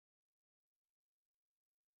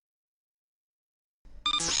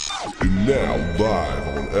And now live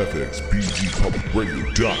on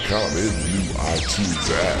FXBGPublicRadio.com and the new iTunes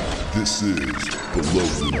app, this is Below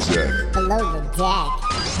the Deck. Below the Deck.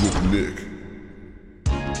 With Nick.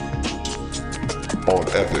 On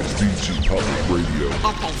FXBG Public Radio.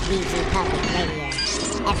 FXBG Public Radio.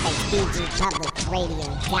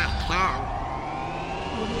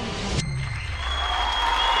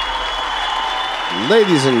 FXBGPublicRadio.com.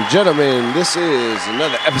 Ladies and gentlemen, this is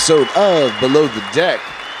another episode of Below the Deck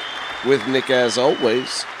with Nick, as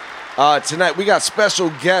always. Tonight we got special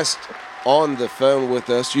guest on the phone with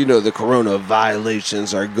us. You know the corona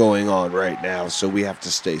violations are going on right now, so we have to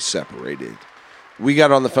stay separated. We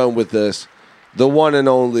got on the phone with us the one and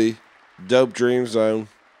only Dope Dream Zone,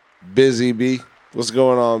 Busy B. What's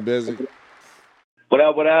going on, Busy? What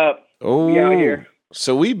up, what up? Oh, we out here.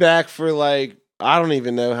 So we back for I don't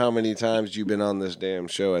even know how many times you've been on this damn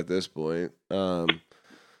show at this point.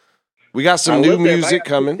 We got some new music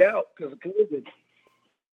coming. Because of COVID.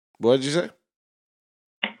 What did you say?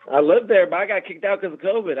 I lived there, but I got kicked out because of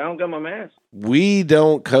COVID. I don't got my mask. We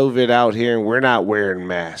don't COVID out here, and we're not wearing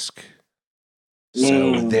masks.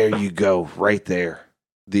 So there you go, right there.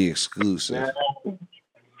 The exclusive.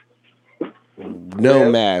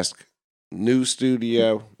 No mask. New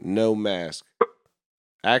studio, no mask.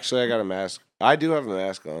 Actually, I got a mask. I do have a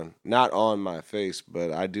mask on. Not on my face,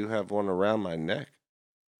 but I do have one around my neck.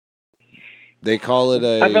 They call it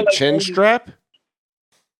a chin strap?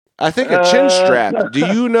 I think a chin strap. Do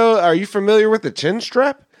you know, are you familiar with the chin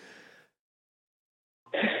strap?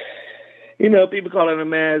 You know, people call it a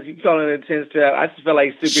mask. You call it a chin strap. I just feel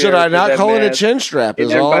like superheroes. Should I not call it a chin strap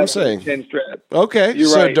is all I'm saying. Chin strap. Okay, You're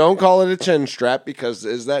so right. don't call it a chin strap because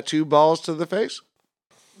is that two balls to the face?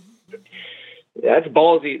 That's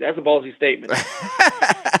ballsy. That's a ballsy statement.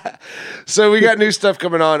 So we got new stuff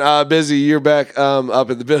coming on. Busy, you're back up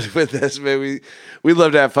in the building with us, man. We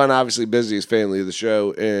love to have fun. Obviously, Busy is family of the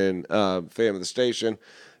show and fan of the station.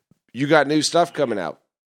 You got new stuff coming out.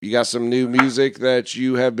 You got some new music that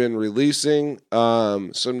you have been releasing.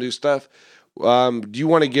 Some new stuff. Do you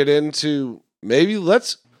want to get into maybe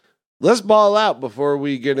let's ball out before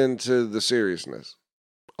we get into the seriousness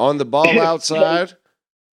on the ball outside?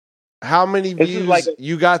 How many views?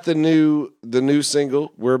 You got the new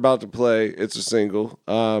single we're about to play. It's a single.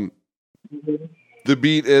 The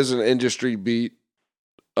beat is an industry beat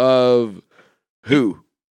of who?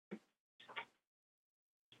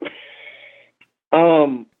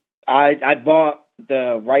 I bought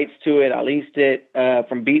the rights to it. I leased it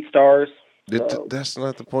from BeatStars. That's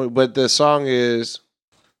not the point. But the song is.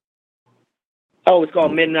 Oh, it's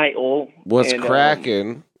called Midnight Oil. What's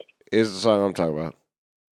Crackin' is the song I'm talking about.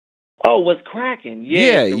 Oh, What's Crackin'?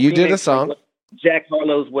 Yeah, you did a song. Jack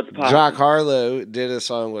Harlow's What's Poppin'. Jack Harlow did a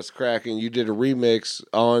song, What's Crackin'. You did a remix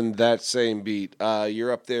on that same beat.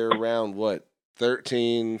 You're up there around,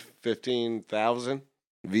 13, 15,000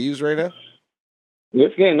 views right now?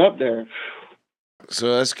 It's getting up there.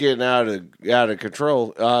 So that's getting out of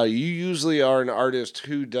control. You usually are an artist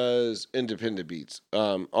who does independent beats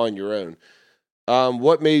on your own.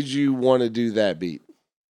 What made you want to do that beat?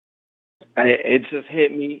 It just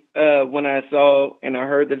hit me when I saw and I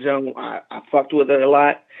heard the jungle. I fucked with it a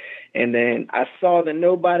lot, and then I saw that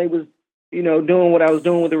nobody was, doing what I was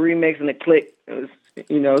doing with the remix, and it clicked. It was,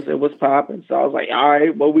 it was popping. So I was like, all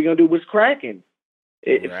right, what we gonna do? What's cracking?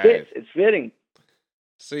 It Right. fits. It's fitting.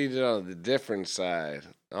 So you did on the different side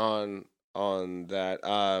on that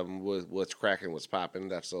with What's Cracking, What's Popping.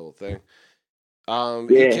 That's the whole thing. Yeah.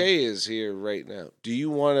 EK is here right now. Do you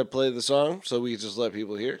want to play the song so we can just let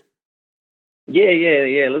people hear?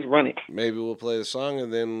 Yeah. Let's run it. Maybe we'll play the song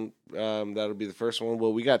and then that'll be the first one.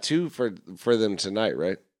 Well, we got two for them tonight,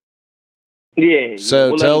 right? Yeah.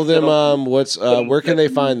 So we'll tell let them where can they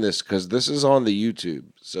find this? Because this is on the YouTube.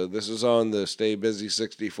 So this is on the Stay Busy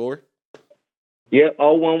 64. Yeah,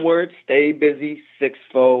 all one word. Stay busy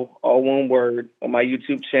 64. All one word on my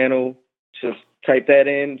YouTube channel. Just type that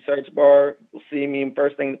in search bar. You'll see me.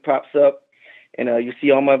 First thing that pops up, and you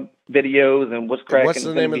see all my videos and what's cracking. What's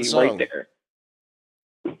the name of the song? Right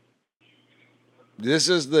there. This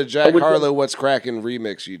is the Jack Harlow What's Crackin'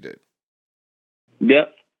 remix you did.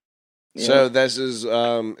 Yep. So this is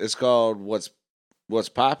it's called What's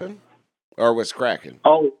Poppin' or What's Crackin'?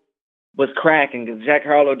 Oh, What's Cracking? Because Jack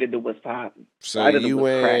Harlow did the What's Poppin'. So you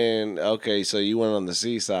went so you went on the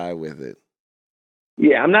C side with it.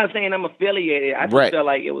 Yeah, I'm not saying I'm affiliated. I just felt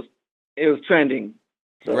like it was trending.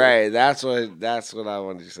 So. Right. That's what I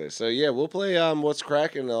wanted to say. So yeah, we'll play What's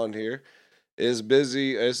Crackin' on here. It's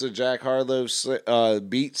Busy. It's a Jack Harlow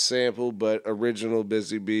beat sample, but original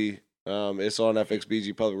Busy B. It's on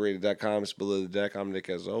FXBGPublicRadio.com. It's Below the Deck. I'm Nick,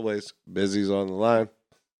 as always. Busy's on the line.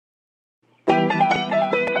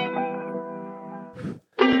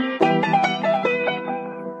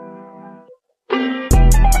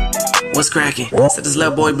 What's cracking? Said this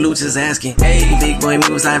little boy blue just asking. Hey, big boy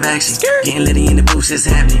moves live action. Getting litty in the booth, shit's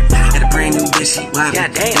happening. Got a brand new bitch, she whopping.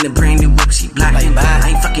 And a brand new whip, she blocking.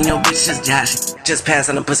 I ain't fucking your bitch, just joshing. Just pass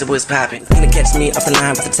on the pussy, what's popping. Gonna catch me off the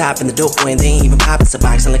line with the top and the dope boy, and they ain't even pop. It's a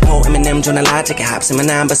box. I'm like, oh, Eminem, join the line, take a hops in my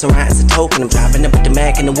 9, bust around, it's a token. I'm dropping up with the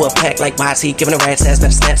Mac in the wolf pack like YT, giving a rat's ass,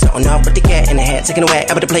 better snap something off with the cat in the hat, taking a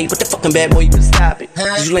whack out of the plate with the fucking bad boy, you better stop it.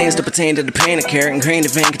 Cause you lanes to pertain to the pain of carrot and grain, the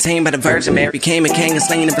vein contained by the Virgin Mary. Became a king and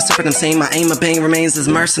slaying the serpent, I'm saying my aim, my bang remains as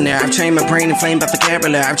mercenary. I've trained my brain inflamed by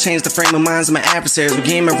vocabulary. I've changed the frame of minds of my adversaries.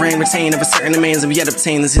 Regain my brain retained of a certain demands and yet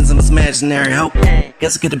obtain the sins of this imaginary hope.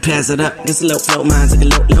 Guess I could pass it up. Guess a little float mine took a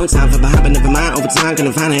long time for behind, but never mind. Over time,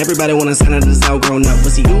 couldn't find it. Everybody wanna sign out of this all grown up.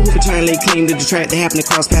 Was it you who been trying to lay claim to the track that happened to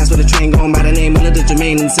cross paths with a train going by the name of Little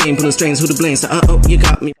Jermaine and the same pulling strings? Who to blame? So you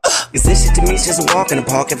got me. Cause this shit to me is just a walk in the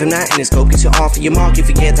park. If I'm not in the scope, get you off of your mark. You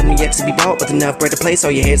forget that I'm yet to be bought with enough bread to place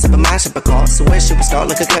all your heads up in my ship. I call so when should we start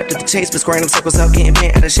like a cut to the chase? But squaring them circles up, getting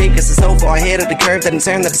bent out of shape. Cause it's so far ahead of the curve that in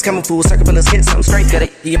turn that it's coming full circle, but let's hit something straight. Got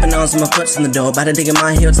it. The up and ons with my foot's in the door. By the digging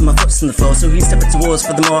my heel to my foot's in the floor. So he's stepping towards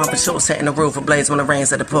for the more off a short setting the roof of blades when the rain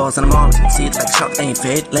set the pause and I'm on. See it like a shark, they ain't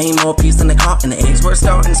fed. Laying more peace than they caught in the eggs. We're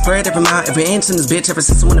starting to spread every mile, every inch in this bitch ever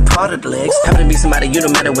since I went a part of the legs. Happen to be somebody you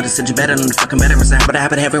don't matter what it said you better than the fucking better myself. But I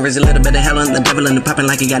happen to have raised a little bit of hell on the devil and the popping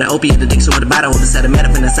like he got an opiate addiction with a bottle with a set of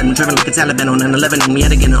metafin. I said I'm driven like a Taliban on 9/11 and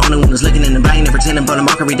yet again the only one who's looking in the buying and pretending but a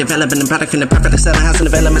mockery developing the product in the perfect selling house in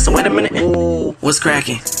development. So wait a minute. Ooh, what's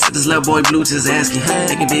cracking? So this little boy blue just asking.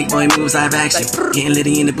 Making big boy moves live action. Getting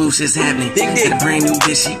litty in the booth, shit's happening. Got a brand new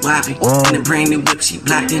bitch, she whopping. And a brand new whip, she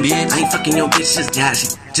blocked him. I ain't fucking your bitch, just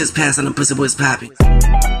joshing. Just pass on the pussy, what's popping.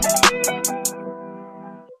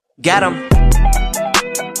 Got him.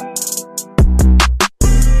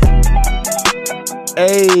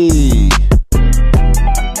 Hey.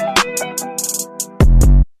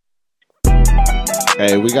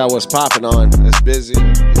 Hey, we got what's popping on. It's busy.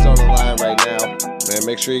 He's on the line right now. Man,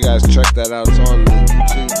 make sure you guys check that out. It's on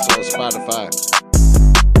YouTube. It's on Spotify.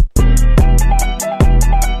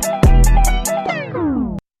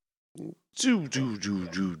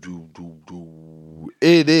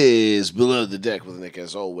 It is Below the Deck with Nick,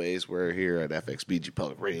 as always. We're here at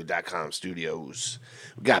FXBGPublicRadio.com studios.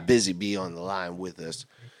 We got Busy B on the line with us.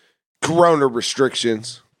 Corona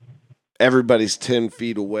restrictions. Everybody's 10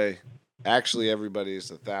 feet away. Actually, everybody is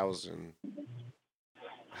 1,000.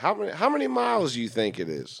 How many miles do you think it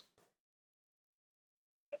is?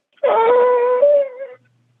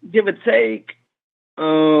 Give or take,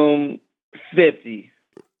 50.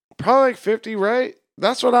 Probably like 50, right?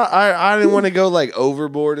 That's what I didn't want to go like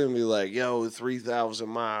overboard and be like, yo, 3,000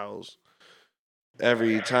 miles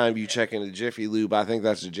every time you check into Jiffy Lube. I think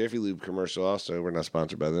that's a Jiffy Lube commercial also. We're not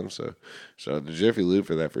sponsored by them, so the Jiffy Lube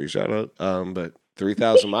for that free shout out. But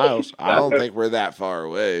 3,000 miles, I don't think we're that far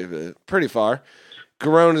away, but pretty far.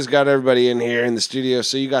 Corona's got everybody in here in the studio,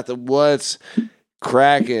 so you got the What's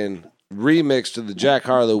Crackin' remix to the Jack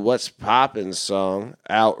Harlow What's Poppin' song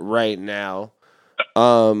out right now.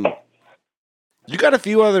 You got a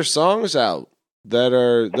few other songs out that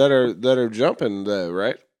are jumping though,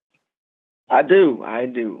 right? I do. I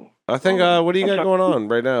think what do you got going on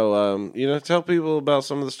right now? Tell people about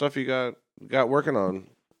some of the stuff you got working on.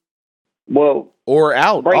 Well, or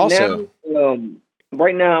out right also. Now,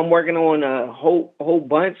 right now I'm working on a whole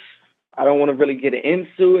bunch. I don't want to really get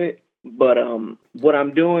into it, but what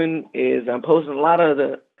I'm doing is I'm posting a lot of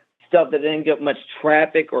the stuff that didn't get much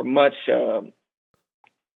traffic or much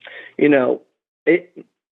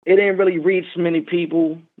it didn't really reach many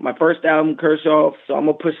people. My first album, Kershaw, so I'm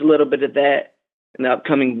gonna push a little bit of that in the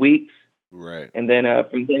upcoming weeks. Right. And then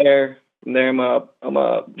from there I'm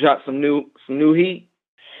gonna drop some new heat.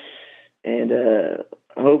 And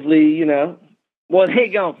hopefully, well, they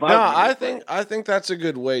ain't gonna find me. I think that's a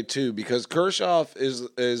good way too, because Kershaw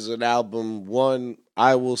is an album. One,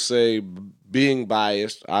 I will say, being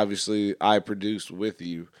biased, obviously I produced with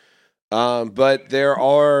you. But there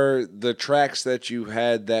are the tracks that you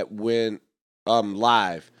had that went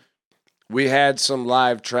live. We had some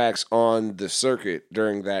live tracks on the circuit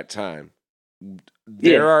during that time.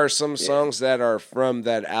 There are some songs that are from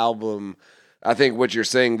that album. I think what you're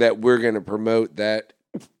saying that we're going to promote that.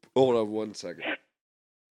 Hold on 1 second.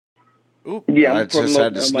 Oop, yeah, I just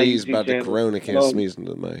had to sneeze about the corona. Can't sneeze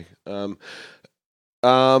into the mic.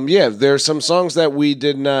 There's some songs that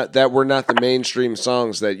were not the mainstream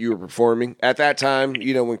songs that you were performing at that time.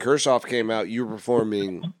 When Kershaw came out, you were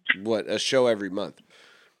performing a show every month.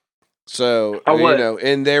 So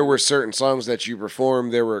and there were certain songs that you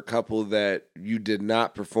performed. There were a couple that you did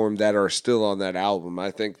not perform that are still on that album.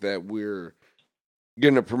 I think that we're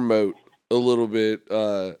gonna promote a little bit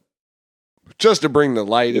just to bring the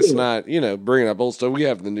light. It's not, bringing up old stuff. We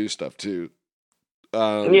have the new stuff too.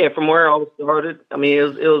 Yeah, from where I started. I mean, it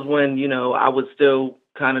was when I was still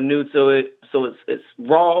kind of new to it, so it's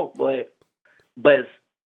raw, but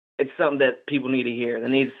it's something that people need to hear. They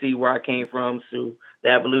need to see where I came from, so the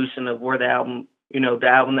evolution of where the album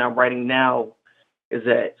that I'm writing now is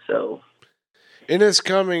at. So, and it's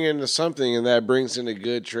coming into something, and that brings in a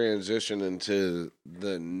good transition into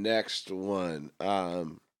the next one.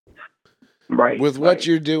 Right. With what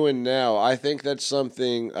you're doing now, I think that's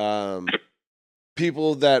something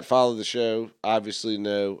people that follow the show obviously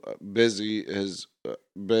know. Busy has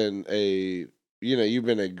been you've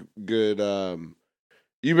been a good,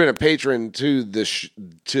 you've been a patron to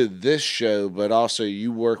this show, but also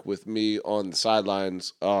you work with me on the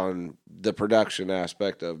sidelines on the production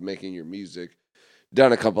aspect of making your music.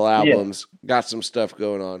 Done a couple albums, got some stuff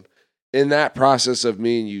going on. In that process of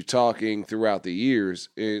me and you talking throughout the years,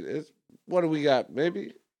 what do we got?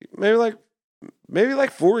 Maybe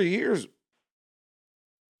like 4 years.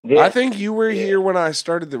 Yeah. I think you were here when I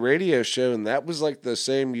started the radio show, and that was like the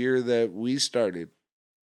same year that we started.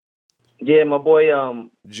 Yeah, my boy,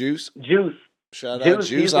 Juice. Shout out Juice.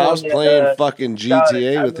 Juice. I was playing fucking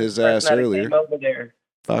GTA with his ass earlier. Came over there.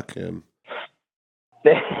 Fuck him.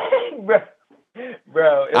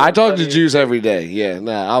 Bro, I talk to Juice every day. Yeah,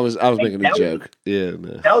 I was making a joke. Yeah,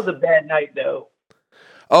 no. That was a bad night though.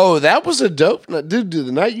 Oh, that was a dope night. Dude,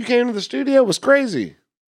 the night you came to the studio was crazy.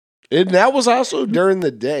 And that was also during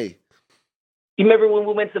the day. You remember when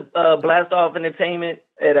we went to Blast Off Entertainment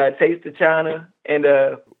at Taste of China, and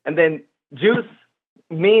then Juice,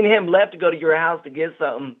 me and him left to go to your house to get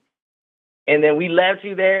something, and then we left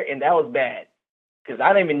you there, and that was bad because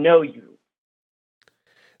I didn't even know you.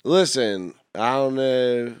 Listen, I don't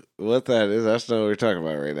know what that is. That's not what we're talking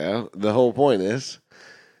about right now. The whole point is,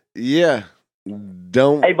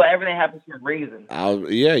 don't. Hey, but everything happens for a reason.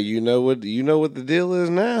 You know what the deal is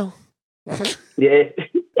now. Yeah.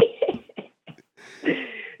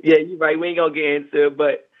 Yeah, you're right. We ain't gonna get into it,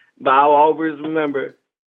 but I'll always remember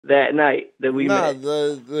that night that we met.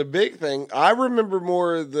 The big thing I remember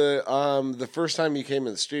more the first time you came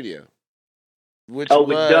in the studio, which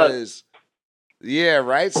was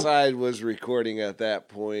Right Side was recording at that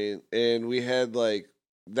point, and we had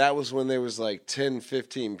that was when there was 10,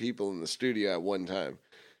 15 people in the studio at one time,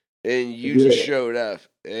 and you just showed up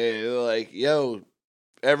and yo,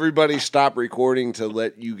 everybody stopped recording to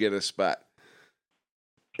let you get a spot.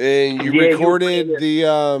 And you recorded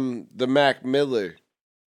the Mac Miller,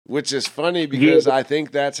 which is funny because I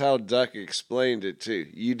think that's how Duck explained it too.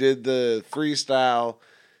 You did the freestyle,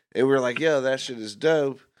 and we were like, yo, that shit is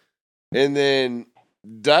dope. And then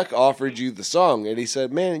Duck offered you the song, and he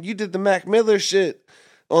said, man, you did the Mac Miller shit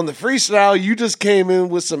on the freestyle. You just came in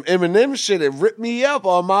with some Eminem shit and ripped me up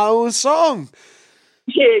on my own song.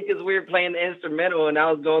 Yeah, because we were playing the instrumental, and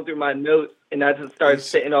I was going through my notes, and I just started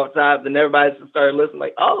sitting off top, and everybody just started listening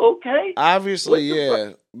like, oh, okay.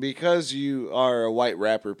 Obviously, because you are a white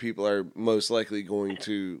rapper, people are most likely going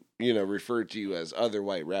to, refer to you as other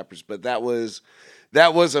white rappers. But that was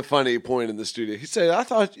a funny point in the studio. He said, I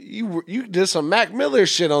thought you did some Mac Miller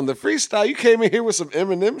shit on the freestyle. You came in here with some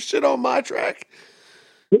Eminem shit on my track.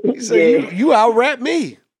 He said, you out-rap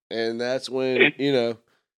me. And that's when,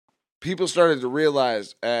 people started to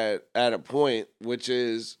realize at a point, which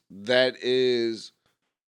is that is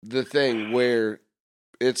the thing where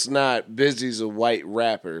it's not Busy's a white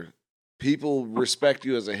rapper. People respect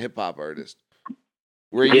you as a hip hop artist.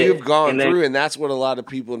 Where you've gone through, and that's what a lot of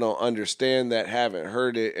people don't understand that haven't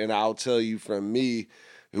heard it. And I'll tell you from me,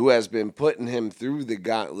 who has been putting him through the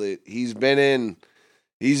gauntlet, he's been in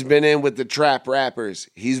with the trap rappers.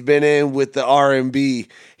 He's been in with the R&B.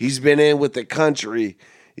 He's been in with the country.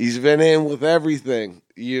 He's been in with everything,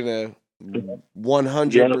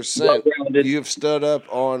 100%. You've stood up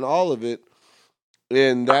on all of it.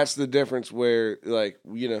 And that's the difference where,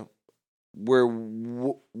 where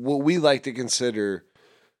what we like to consider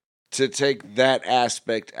to take that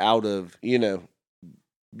aspect out of, your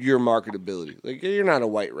marketability. You're not a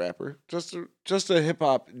white rapper, just a hip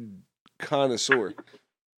hop connoisseur.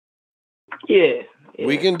 Yeah.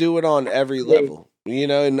 We can do it on every level.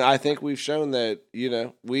 And I think we've shown that,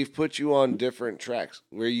 we've put you on different tracks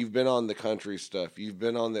where you've been on the country stuff. You've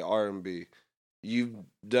been on the R&B. You've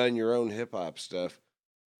done your own hip hop stuff.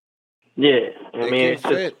 Yeah.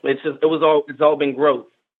 It's all been growth.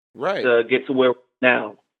 Right. To get to where we're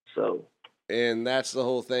now. So. And that's the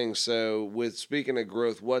whole thing. So with speaking of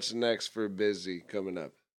growth, what's next for Busy coming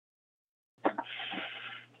up?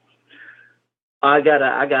 I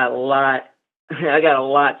got a lot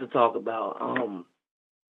to talk about.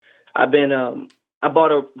 I've been I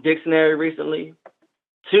bought a dictionary recently.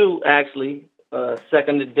 2, actually.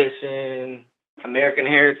 Second edition American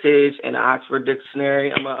Heritage and an Oxford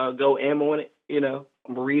Dictionary. I'm going to go M on it, I'm going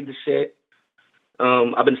to read the shit.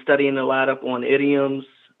 I've been studying a lot up on idioms.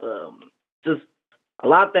 Just a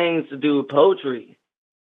lot of things to do with poetry,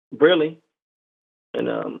 really.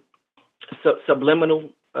 And subliminal,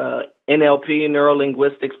 NLP,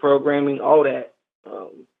 neuro-linguistics programming, all that.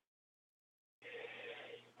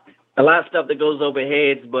 A lot of stuff that goes over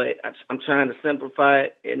heads, but I'm trying to simplify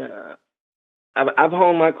it. And I've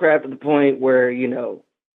honed my craft to the point where,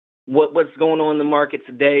 what's going on in the market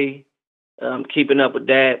today, keeping up with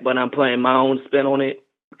that, but I'm putting my own spin on it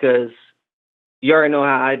because you already know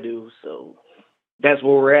how I do. So that's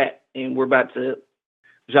where we're at. And we're about to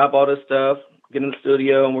drop all this stuff, get in the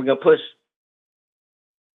studio, and we're going to push.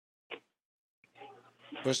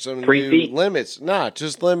 Push some 3 new feet. limits. Not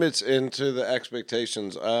just limits into the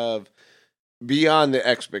expectations of beyond the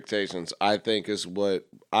expectations, I think is what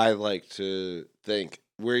I like to think.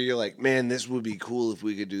 Where you're like, man, this would be cool if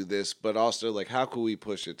we could do this, but also like, how can we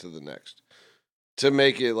push it to the next? To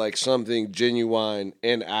make it like something genuine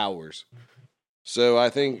and ours. So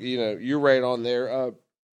I think, you're right on there.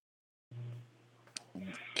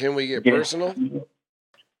 Can we get personal?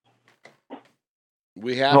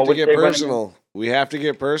 We have to get personal. We have to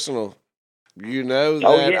get personal. You know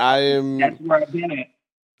that I am. That's where I've been at.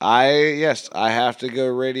 I have to go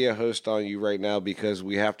radio host on you right now because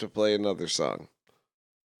we have to play another song.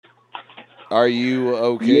 Are you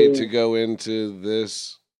okay to go into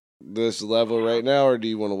this level right now, or do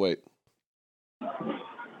you want to wait?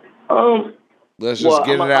 Let's just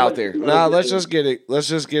get it out there. Let's just get it. Let's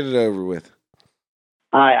just get it over with.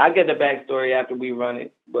 All right, I'll get the backstory after we run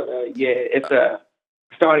it. But it's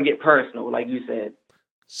starting to get personal, like you said.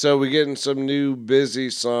 So we're getting some new busy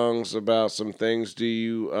songs about some things. Do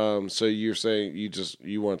you? So you're saying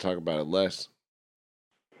you want to talk about it less?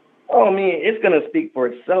 Oh, I mean, it's gonna speak for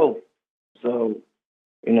itself. So,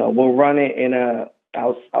 we'll run it and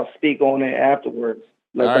I'll speak on it afterwards.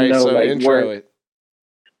 Let All them right, know, so like, intro it.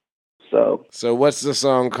 So what's the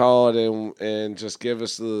song called, and just give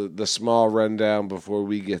us the small rundown before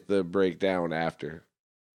we get the breakdown after.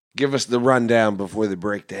 Give us the rundown before the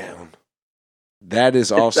breakdown. That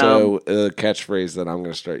is also a catchphrase that I'm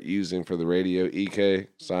going to start using for the radio. EK,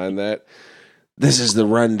 sign that. This is the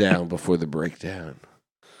rundown before the breakdown.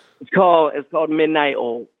 It's called Midnight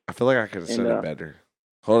Oil. I feel like I could have said it better.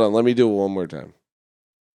 Hold on, let me do it one more time.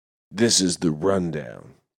 This is the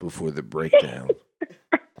rundown before the breakdown.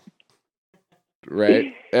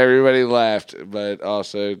 Right? Everybody laughed, but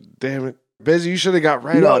also, damn it, Busy, you should have got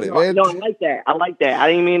right on it, man. No, I like that. I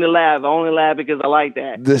didn't mean to laugh. I only laughed because I like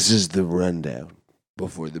that. This is the rundown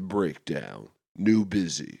before the breakdown. New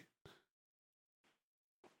Busy.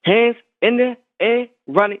 Hands in the air,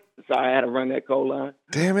 running. Sorry, I had to run that cold line.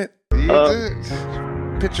 Damn it.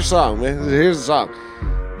 Pitch your song, man. Here's the song.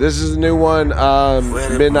 This is the new one,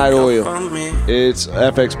 Midnight Oil. It's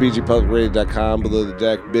fxbgpublicradio.com, Below the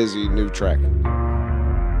Deck, Busy, new track.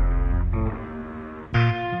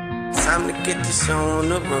 Time to get this show on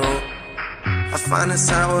the road. I find this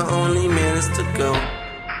hour only minutes to go.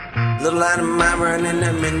 Little light of mine burning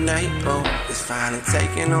that midnight boat. It's finally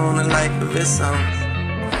taking on a life of its own.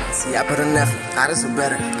 See, I put an effort, I deserve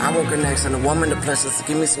better. I want connection, a woman to pleasure, so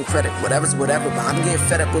give me some credit. Whatever's whatever, but I'm getting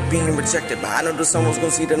fed up with being rejected. But I know that someone's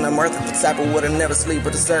gonna see that I'm worth it. The type of would never sleep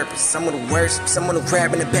with the surface. Someone who worship, someone who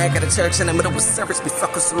grab in the back of the church in the middle with service. Be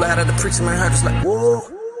fucking so loud at the preacher, man, heard it's like, whoa.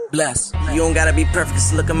 Bless. You don't gotta be perfect,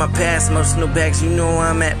 just look at my past. Emotional bags, you know where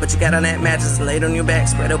I'm at. But you got on that mattress, laid on your back,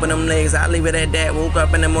 spread open them legs. I leave it at that. Woke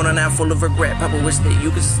up in the morning, now full of regret. Papa wish that you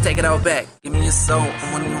could just take it all back. Give me your soul,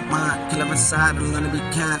 I want your mind. Kill every side, I'm gonna be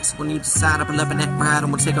kind. So when you decide, I'm loving that ride.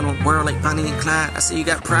 I'm gonna take on the world like Bonnie and Clyde. I see you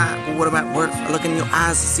got pride, but what about worth? I look in your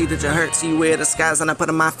eyes to see that you hurt. See you wear the skies, and I put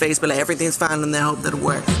on my face, but like everything's fine, and I hope that it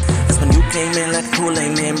works. When you came in like a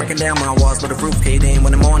Kool-Aid man, breaking down my walls, but the roof caved in.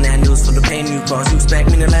 When I'm on that news for the pain you caused, you expect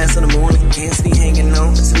me to last in the morning. Can't see hanging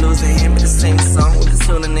on, but you losing him, but the same song. With the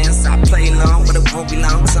tuning in, so I play long, but it won't be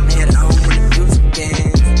long, cause I'm headed home when the music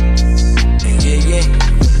ends. Yeah.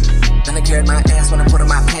 Then I carried my ass when I put on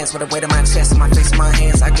my pants, with the weight of my chest and my face in my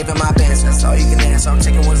hands. I give it my best, that's all you can ask. So I'm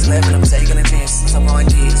taking what's left and I'm taking a chance. Some of my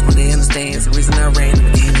kids, when they understand, it's the reason I ran and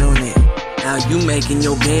became doing it. Now you making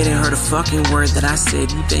your bed and heard a fucking word that I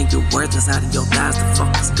said. You think your worth inside of your thighs. The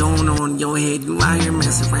fuck is going on in your head? You out here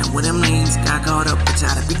messing around with them lanes. Got caught up and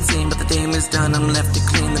tried to be the same, but the damn is done. I'm left to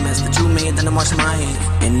clean the mess that you made, then I'm washing my hands.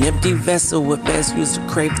 An empty vessel with best used to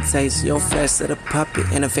crave the taste. Your flesh of a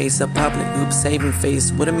puppet in the face of public. You saving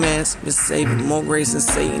face with a mask, missaving more grace than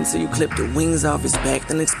Satan. So you clip the wings off his back,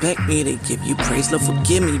 then expect me to give you praise. Lord,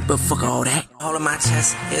 forgive me, but fuck all that. All of my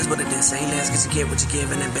chest, here's what it is. Say less, cause you get what you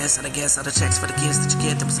give, and best I guess all the checks for the gifts that you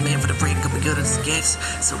get. That was meant for the break, could be good as it gets.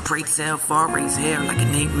 So pray tell, far raise hair like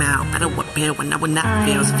an 8 mile. Better what bill when I would not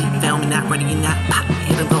fail. If you fail me not ready, you're not pop,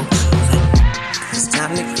 hit and go. It's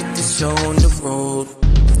time to get the show on the road.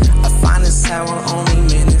 I find this hour only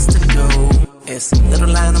minutes to go. It's a little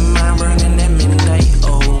line of mine burning at midnight.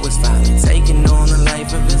 Oh, it's finally taking on a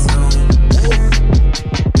life of its own.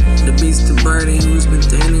 The beast of birdie who's been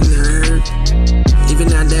thinning the herd.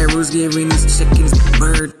 Even out there who's giving these chickens the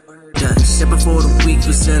bird. Yeah, shit before the week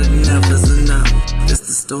you said enough is enough. This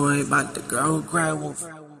the story about the girl who cried wolf.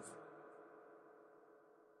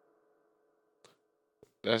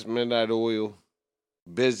 That's Midnight Oil.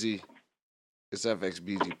 Busy. It's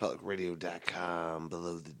FXBGPublicRadio.com.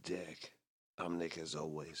 Below the deck. I'm Nick as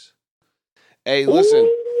always. Hey, listen.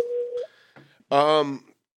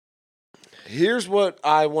 Here's what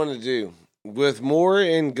I want to do. With more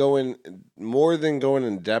than going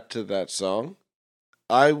in depth to that song,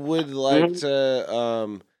 I would like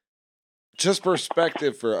to just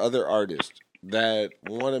perspective for other artists that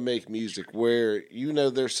want to make music where, you know,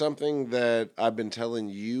 there's something that I've been telling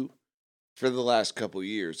you for the last couple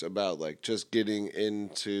years about, like, just getting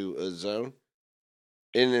into a zone.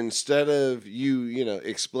 And instead of you know,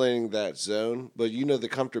 explaining that zone, but, you know, the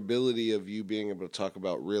comfortability of you being able to talk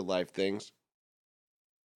about real life things.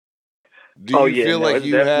 Do you feel like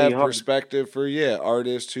you have perspective for,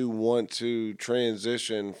 artists who want to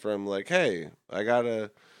transition from, like, hey, I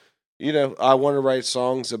gotta, you know, I want to write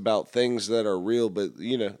songs about things that are real, but,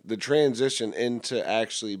 you know, the transition into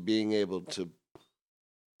actually being able to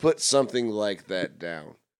put something like that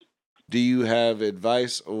down. Do you have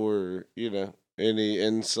advice or, you know, any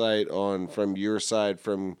insight on from your side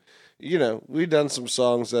from, you know, we've done some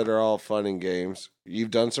songs that are all fun and games.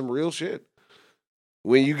 You've done some real shit.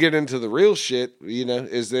 When you get into the real shit, you know,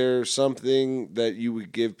 is there something that you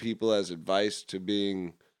would give people as advice to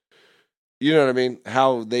being, you know what I mean,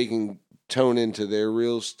 how they can tone into their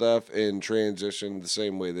real stuff and transition the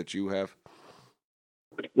same way that you have?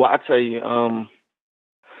 Well, I tell you,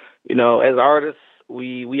 you know, as artists,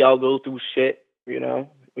 we all go through shit. You know,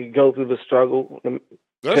 we go through the struggle,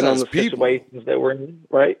 depending on the situations that we're in,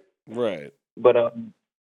 right? Right. But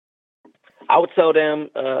I would tell them,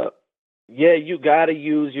 you got to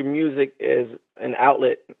use your music as an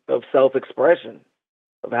outlet of self-expression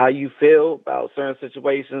of how you feel about certain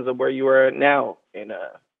situations of where you are at now, and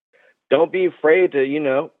don't be afraid to, you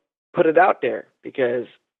know, put it out there because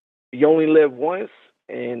you only live once,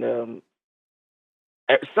 and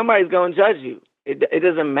somebody's gonna judge you. It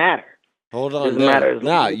doesn't matter. Hold on. It doesn't matter.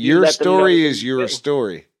 Nah, your story is your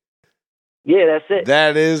story. Yeah, that's it.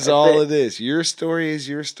 That is all it is. Your story is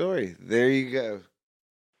your story. There you go.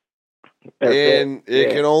 And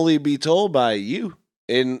it can only be told by you.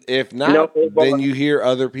 And if not, then you hear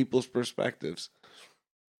other people's perspectives.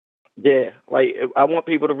 Yeah, like I want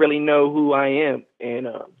people to really know who I am, and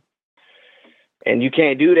you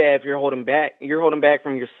can't do that if you're holding back. You're holding back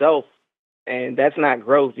from yourself, and that's not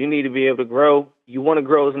growth. You need to be able to grow. You want to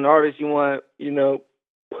grow as an artist. You want, you know,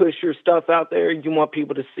 push your stuff out there. You want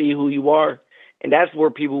people to see who you are, and that's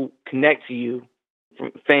where people connect to you,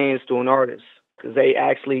 from fans to an artist, because they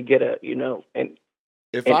actually get a, you know, an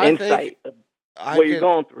insight of what you're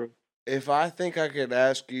going through. If I think I could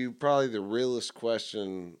ask you probably the realest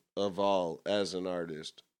question of all as an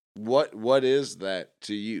artist, what is that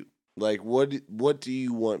to you? Like, what do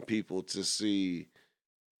you want people to see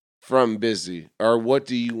from Busy, or what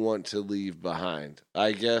do you want to leave behind?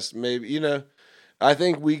 I guess maybe, you know, I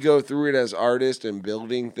think we go through it as artists and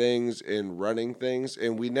building things and running things,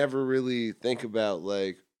 and we never really think about,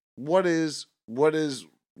 like, what you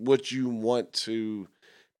want to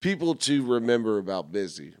people to remember about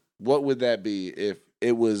Busy. What would that be if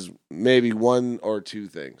it was maybe one or two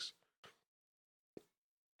things?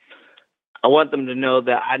 I want them to know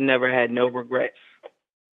that I never had no regrets.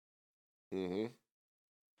 Mm-hmm.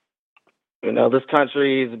 You know, this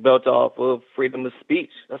country is built off of freedom of speech.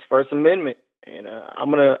 That's First Amendment, and I'm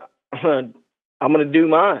gonna do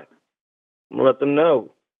mine. I'm gonna let them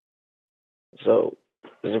know. So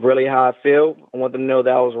this is really how I feel. I want them to know that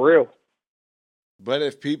I was real. But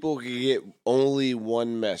if people could get only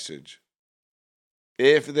one message,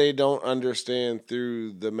 if they don't understand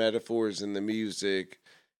through the metaphors and the music,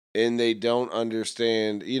 and they don't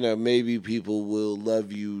understand, maybe people will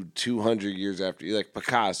love you 200 years after you, like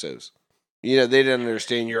Picasso's. They didn't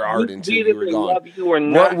understand your art until you were Either they gone. love you or What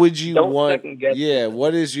not, would you don't want? second guess Yeah,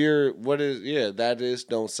 it. that is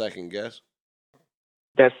don't second guess.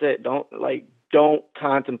 That's it. Don't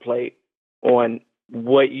contemplate on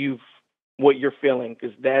what you're feeling,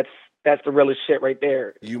 because that's the realest shit right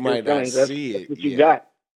there. You Your might not feelings, that's see it what you yet. got.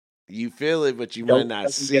 You feel it, but you Don't might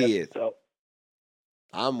not second see guess it. yourself.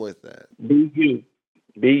 I'm with that. Be you.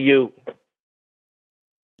 Be you.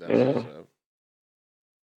 That's what's up.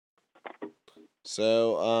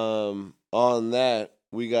 So, on that,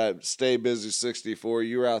 we got Stay Busy 64.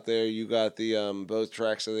 You're out there. You got the both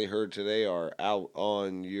tracks that they heard today are out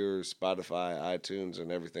on your Spotify, iTunes,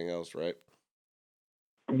 and everything else, right?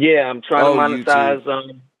 Yeah, I'm trying to monetize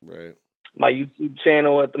right. my YouTube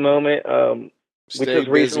channel at the moment. We Stay just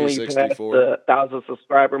recently Busy passed 64. the 1,000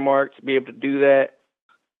 subscriber mark to be able to do that.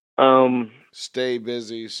 Stay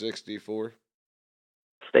Busy 64.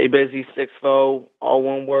 Stay Busy 60, all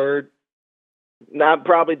one word. Not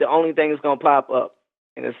probably the only thing that's gonna pop up,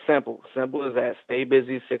 and it's simple as that. Stay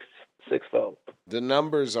Busy 60. The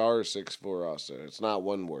numbers are 64 also. It's not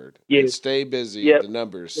one word. Yeah. It's Stay Busy. Yep. The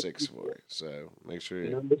number is 64. So make sure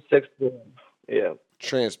you Number 64. Yeah.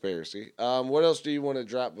 transparency. What else do you want to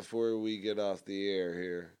drop before we get off the air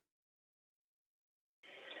here?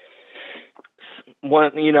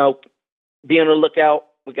 One, be on the lookout.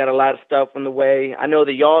 We got a lot of stuff on the way. I know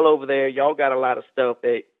that y'all over there, y'all got a lot of stuff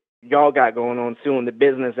that y'all got going on too in the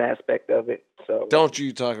business aspect of it. So Don't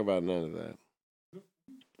you talk about none of that.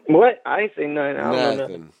 what? I ain't saying nothing. I don't know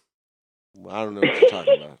Nothing. I don't know what you're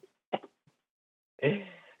talking about.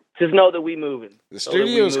 Just know that we moving. The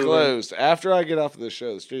studio's closed. After I get off of the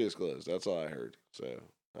show, the studio's closed. That's all I heard. So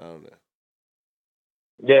I don't know.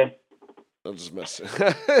 Yeah. I'm just messing.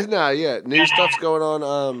 Yeah. New stuff's going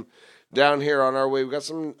on down here on our way. We got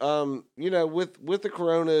some with the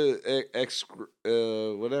corona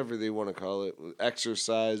whatever they want to call it,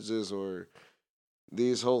 exercises or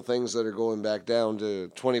these whole things that are going back down to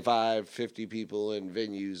 25, 50 people in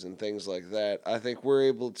venues and things like that. I think we're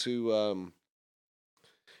able to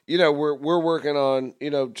we're working on,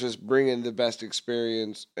 just bringing the best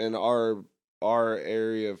experience in our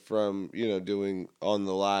area from, doing on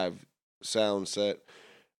the live sound set.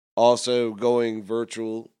 Also going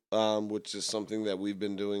virtual, which is something that we've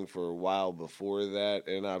been doing for a while before that.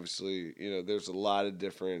 And obviously, there's a lot of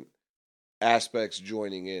different aspects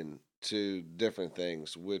joining in to different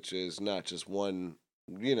things, which is not just one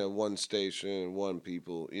station, one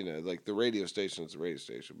people, like the radio station is the radio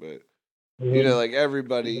station, but like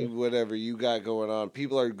everybody, whatever you got going on,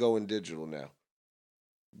 people are going digital now.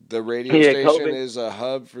 The radio station COVID is a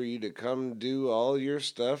hub for you to come do all your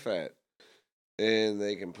stuff at. And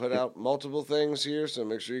they can put out multiple things here, so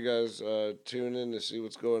make sure you guys tune in to see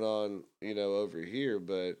what's going on, over here.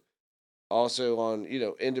 But also on,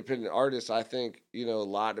 independent artists, I think, a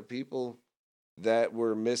lot of people that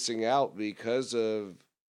were missing out because of,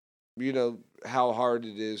 how hard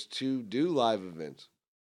it is to do live events.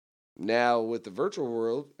 Now, with the virtual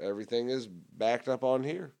world, everything is backed up on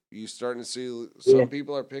here. You're starting to see some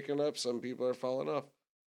people are picking up, some people are falling off.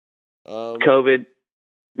 COVID,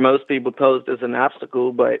 most people posed as an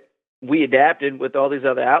obstacle, but we adapted with all these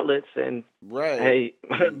other outlets and hey,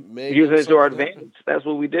 using it to our advantage. That's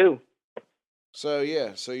what we do. So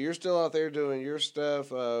yeah, so you're still out there doing your stuff,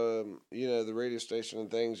 the radio station and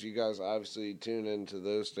things. You guys obviously tune into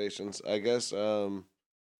those stations. I guess where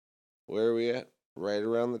are we at? Right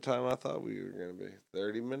around the time I thought we were gonna be.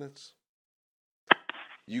 30 minutes.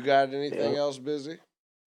 You got anything else busy?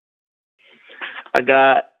 I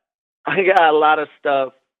got a lot of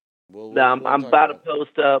stuff. Well, I'm about to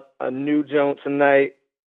post up a new joint tonight.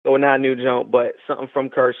 Or not a new joint, but something from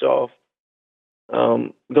Kershaw.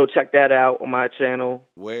 Go check that out on my channel.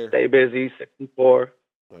 Where? Stay Busy 64.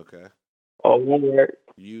 Okay. All one word.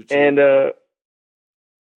 YouTube. And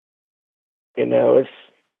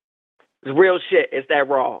it's real shit. It's that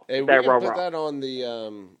raw. Hey, it's that we can put raw. that on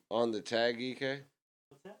the tag, EK.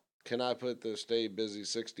 What's that? Can I put the Stay Busy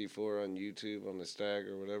 64 on YouTube on the tag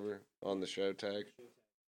or whatever on the show tag?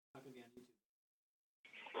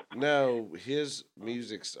 No, his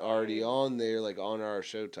music's already on there, like on our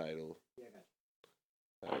show title.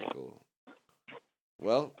 All right, cool.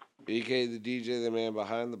 Well, EK, the DJ, the man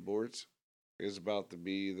behind the boards, is about to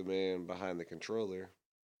be the man behind the controller.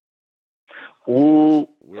 Ooh.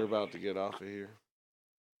 We're about to get off of here.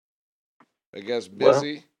 I guess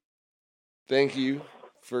Busy. Thank you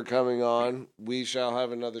for coming on. We shall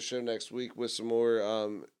have another show next week with some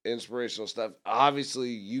more inspirational stuff. Obviously,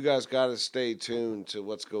 you guys got to stay tuned to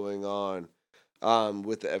what's going on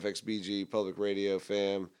with the FXBG Public Radio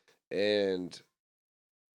fam. And,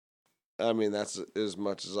 I mean, that's as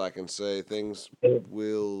much as I can say. Things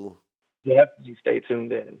will... Definitely stay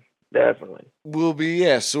tuned in. Definitely. Will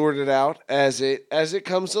be sorted out as it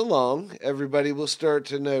comes along. Everybody will start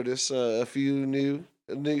to notice a few new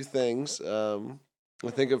things. I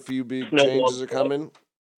think a few big changes are coming.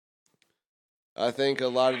 I think a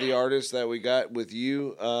lot of the artists that we got with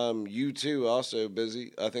you, you too, also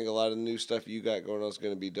busy. I think a lot of the new stuff you got going on is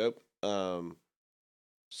going to be dope.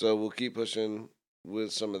 So we'll keep pushing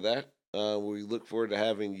with some of that. We look forward to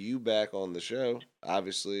having you back on the show.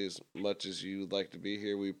 Obviously, as much as you would like to be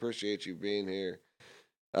here, we appreciate you being here.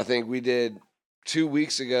 I think we did 2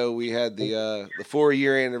 weeks ago. We had the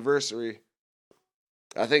 4-year anniversary.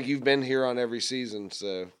 I think you've been here on every season,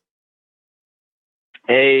 so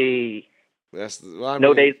hey, that's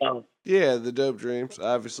no days off. Yeah, the Dope Dreams,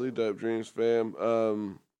 obviously, Dope Dreams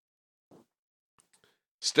fam.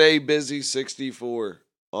 Stay Busy 64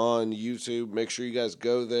 on YouTube. Make sure you guys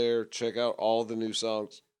go there, check out all the new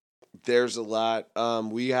songs. There's a lot.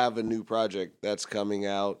 We have a new project that's coming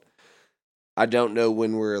out. I don't know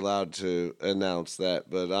when we're allowed to announce that,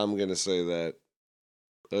 but I'm gonna say that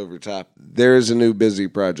over top. There is a new Busy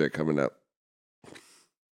project coming up.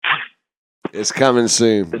 It's coming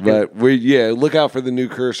soon, but look out for the new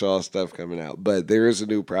Kershaw stuff coming out. But there is a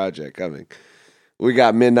new project coming. We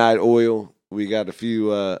got Midnight Oil. We got a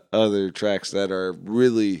few other tracks that are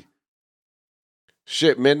really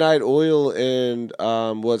shit. Midnight Oil and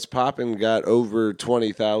What's Poppin' got over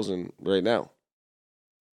 20,000 right now.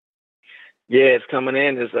 Yeah, it's coming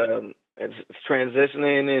in. It's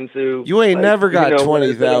transitioning into. You ain't never got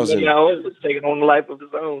 20,000. It's taking on a life of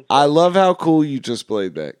its own. I love how cool you just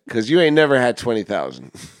played that because you ain't never had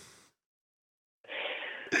 20,000.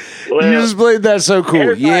 Well, you just played that so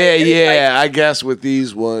cool. I guess with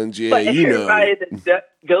these ones, everybody that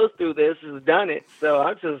goes through this has done it. So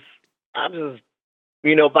I'm just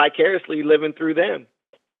vicariously living through them.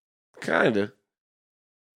 Kinda.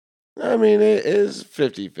 I mean, it is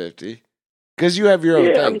 50-50. Because you have your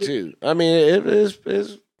own thing, too. I mean, it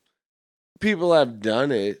is people have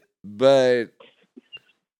done it, but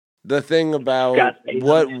the thing about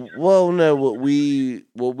what we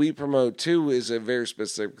promote, too, is a very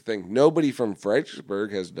specific thing. Nobody from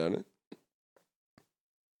Fredericksburg has done it.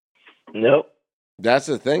 Nope. That's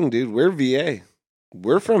the thing, dude. We're VA.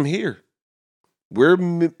 We're from here. We're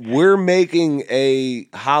making a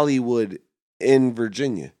Hollywood in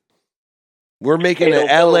Virginia. We're making an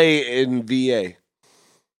LA in VA.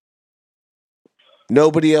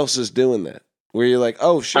 Nobody else is doing that. Where you're like,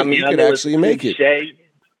 oh shit, you could actually make it.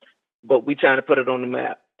 But we trying to put it on the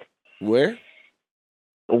map. Where?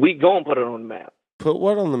 We gonna put it on the map. Put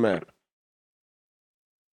what on the map?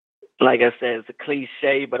 Like I said, it's a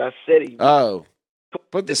cliche, but our city. Oh,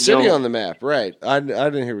 put the city on the map, right? I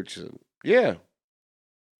didn't hear what you said. Yeah,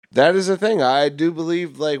 that is the thing. I do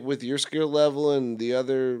believe, like with your skill level and the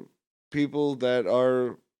other people that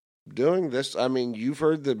are doing this, I mean, you've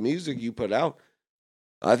heard the music you put out.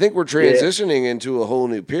 I think we're transitioning into a whole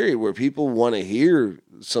new period where people want to hear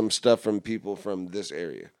some stuff from people from this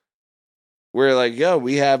area. Where like,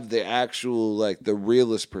 we have the actual, like the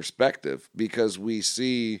realist perspective because we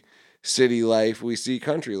see city life, we see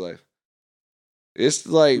country life. It's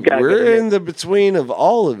like we're in the between of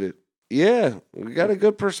all of it. Yeah, we got a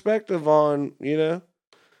good perspective on,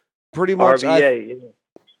 pretty much. RVA,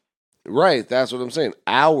 Right, that's what I'm saying.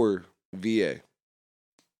 Our VA.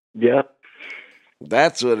 Yeah.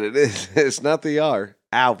 That's what it is. It's not the R.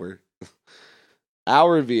 Our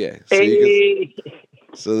VA.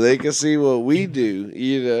 So they can see what we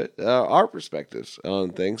do, our perspectives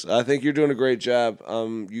on things. I think you're doing a great job.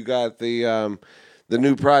 You got the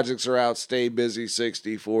new projects are out. Stay Busy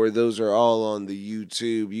 64. Those are all on the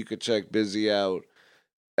YouTube. You could check Busy out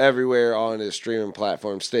everywhere on his streaming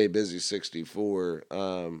platform. Stay Busy 64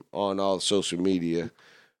 on all social media.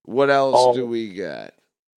 What else do we got?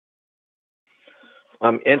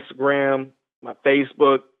 Instagram, my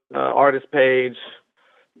Facebook artist page,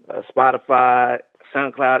 Spotify,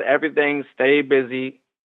 SoundCloud, everything. Stay Busy,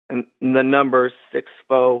 and the number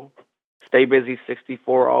 64. Stay Busy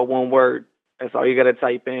 64, all one word. That's all you got to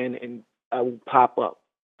type in, and I will pop up.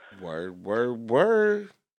 Word.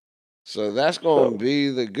 So that's going to be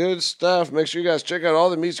the good stuff. Make sure you guys check out all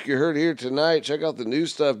the music you heard here tonight. Check out the new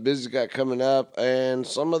stuff Busy's got coming up, and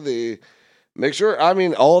some of the. Make sure,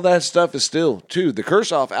 all that stuff is still, too. The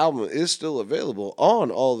Kershaw album is still available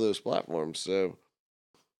on all those platforms. So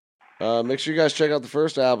Make sure you guys check out the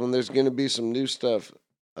first album. There's going to be some new stuff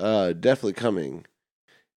definitely coming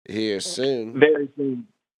here soon. Very soon.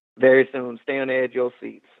 Very soon. Stay on the edge of your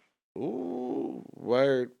seats. Ooh,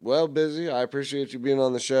 word. Well, Busy, I appreciate you being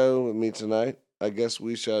on the show with me tonight. I guess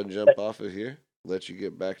we shall jump off of here. Let you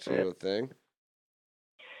get back to your thing.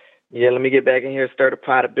 Yeah, let me get back in here, stir the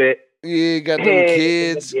pot a bit. Yeah, got them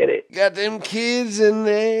kids. Get it. Got them kids in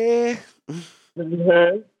there.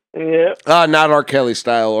 Yeah. Not R. Kelly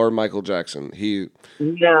style or Michael Jackson. They're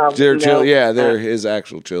his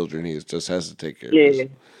actual children. He just has to take care of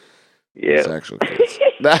his actual kids.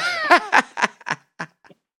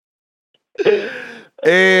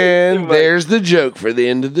 And there's the joke for the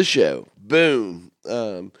end of the show. Boom.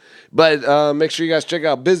 But make sure you guys check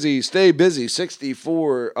out Stay Busy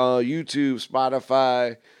 64 YouTube,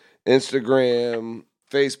 Spotify, Instagram,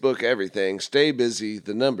 Facebook, everything. Stay Busy,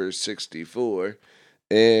 the number's 64.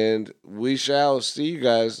 And we shall see you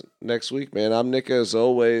guys next week, man. I'm Nick as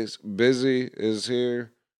always. Busy is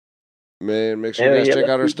here. Man, make sure you guys check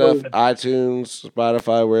out our stuff. iTunes,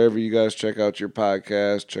 Spotify, wherever you guys check out your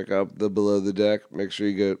podcast. Check out the Below the Deck. Make sure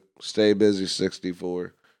you get Stay Busy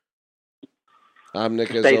 64. I'm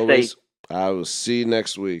Nick as always. I will see you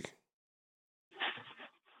next week.